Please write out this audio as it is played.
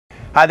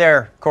Hi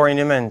there, Corey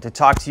Newman to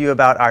talk to you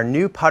about our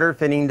new putter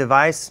fitting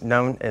device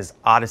known as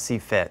Odyssey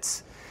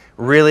Fits.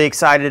 Really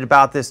excited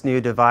about this new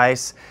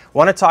device.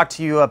 Want to talk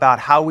to you about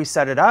how we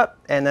set it up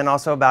and then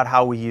also about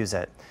how we use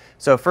it.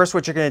 So first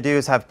what you're going to do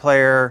is have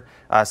player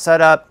set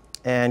up,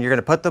 and you're going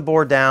to put the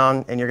board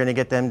down and you're going to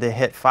get them to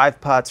hit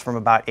 5 putts from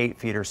about 8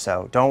 feet or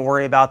so. Don't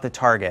worry about the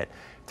target.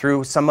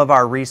 Through some of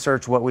our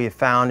research, what we have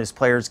found is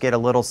players get a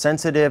little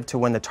sensitive to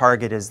when the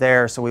target is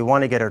there, so we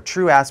want to get a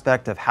true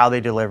aspect of how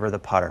they deliver the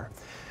putter.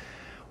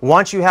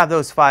 Once you have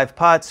those 5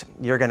 putts,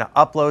 you're going to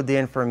upload the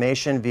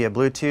information via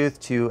Bluetooth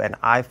to an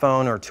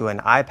iPhone or to an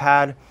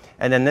iPad,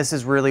 and then this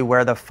is really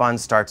where the fun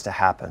starts to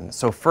happen.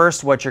 So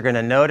first, what you're going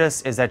to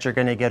notice is that you're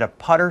going to get a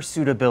putter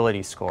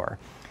suitability score.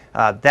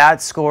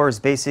 That score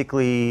is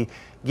basically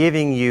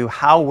giving you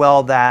how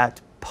well that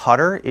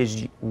putter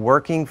is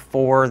working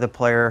for the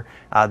player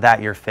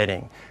that you're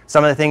fitting.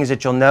 Some of the things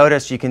that you'll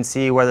notice, you can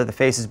see whether the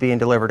face is being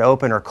delivered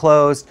open or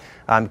closed.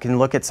 You can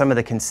look at some of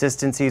the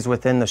consistencies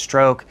within the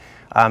stroke.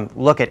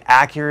 Look at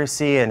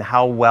accuracy and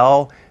how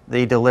well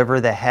they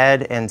deliver the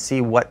head and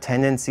see what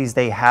tendencies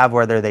they have,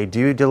 whether they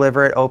do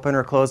deliver it open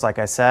or closed, like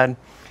I said.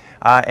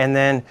 And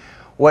then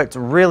what's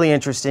really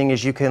interesting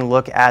is you can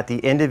look at the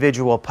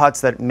individual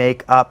putts that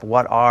make up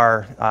what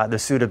are the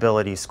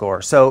suitability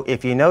score. So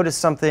if you notice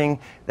something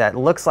that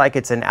looks like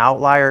it's an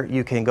outlier,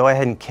 you can go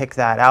ahead and kick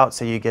that out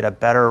so you get a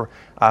better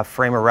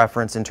frame of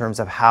reference in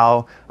terms of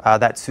how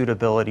that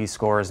suitability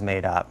score is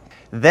made up.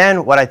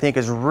 Then what I think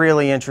is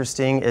really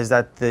interesting is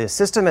that the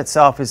system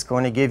itself is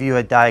going to give you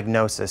a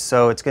diagnosis.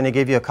 So it's going to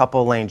give you a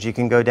couple lanes. You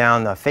can go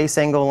down the face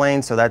angle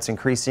lane, so that's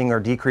increasing or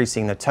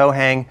decreasing the toe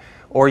hang,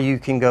 or you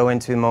can go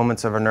into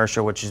moments of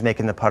inertia, which is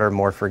making the putter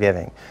more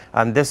forgiving.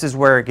 This is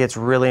where it gets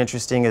really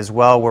interesting as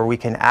well, where we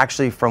can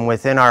actually, from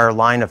within our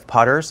line of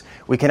putters,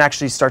 we can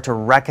actually start to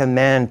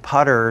recommend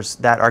putters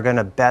that are going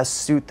to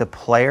best suit the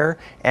player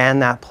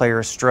and that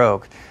player's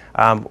stroke.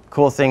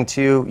 Cool thing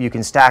too, you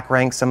can stack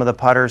rank some of the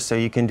putters, so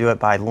you can do it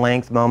by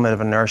length, moment of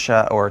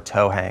inertia, or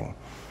toe hang.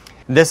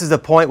 This is the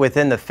point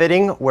within the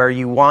fitting where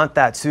you want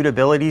that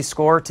suitability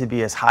score to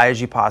be as high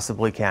as you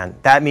possibly can.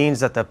 That means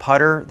that the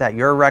putter that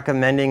you're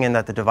recommending and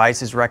that the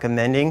device is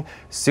recommending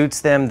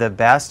suits them the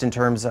best in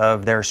terms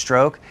of their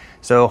stroke.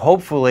 So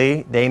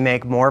hopefully they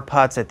make more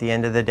putts at the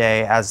end of the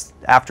day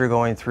after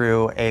going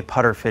through a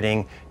putter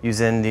fitting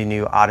using the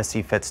new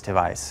Odyssey Fits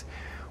device.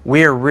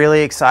 We are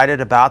really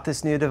excited about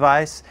this new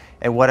device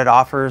and what it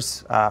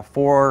offers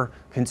for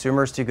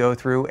consumers to go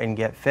through and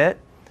get fit.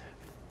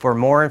 For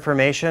more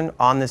information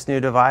on this new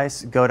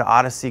device, go to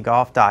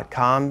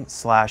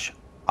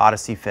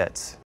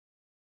odysseygolf.com/odysseyfits.